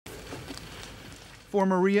For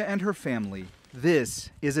Maria and her family,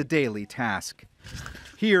 this is a daily task.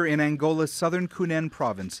 Here in Angola's southern Cunene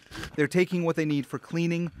province, they're taking what they need for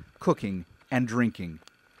cleaning, cooking, and drinking,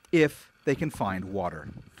 if they can find water.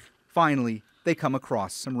 Finally, they come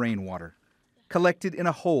across some rainwater, collected in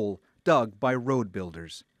a hole dug by road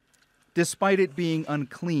builders. Despite it being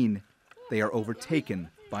unclean, they are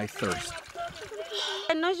overtaken by thirst.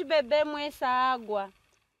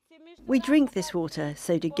 We drink this water,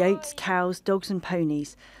 so do goats, cows, dogs and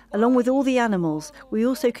ponies. Along with all the animals, we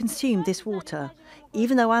also consume this water,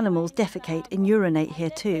 even though animals defecate and urinate here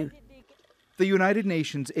too. The United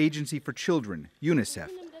Nations Agency for Children, UNICEF,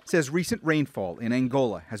 says recent rainfall in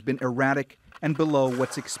Angola has been erratic and below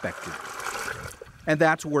what's expected. And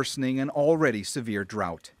that's worsening an already severe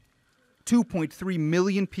drought. 2.3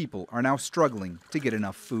 million people are now struggling to get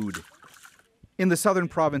enough food. In the southern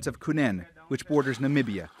province of Cunene, which borders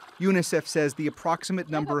Namibia, UNICEF says the approximate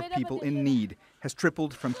number of people in need has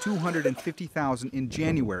tripled from 250,000 in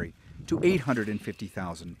January to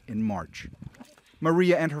 850,000 in March.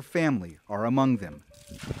 Maria and her family are among them.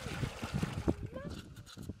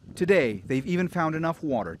 Today, they've even found enough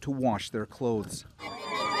water to wash their clothes.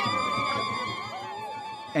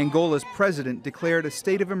 Angola's president declared a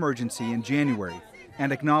state of emergency in January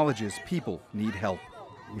and acknowledges people need help.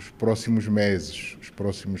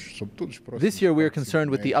 This year we are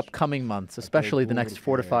concerned with the upcoming months, especially the next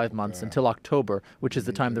 4 to 5 months until October, which is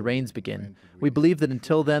the time the rains begin. We believe that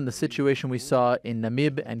until then the situation we saw in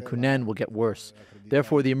Namib and Cunene will get worse.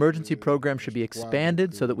 Therefore, the emergency program should be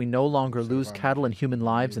expanded so that we no longer lose cattle and human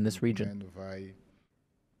lives in this region.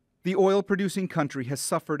 The oil-producing country has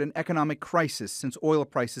suffered an economic crisis since oil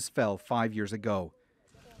prices fell 5 years ago.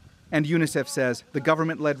 And UNICEF says the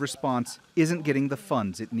government-led response isn't getting the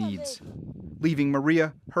funds it needs, leaving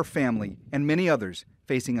Maria, her family, and many others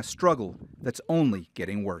facing a struggle that's only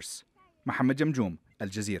getting worse. Mohammed, Jamjoom, Al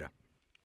Jazeera.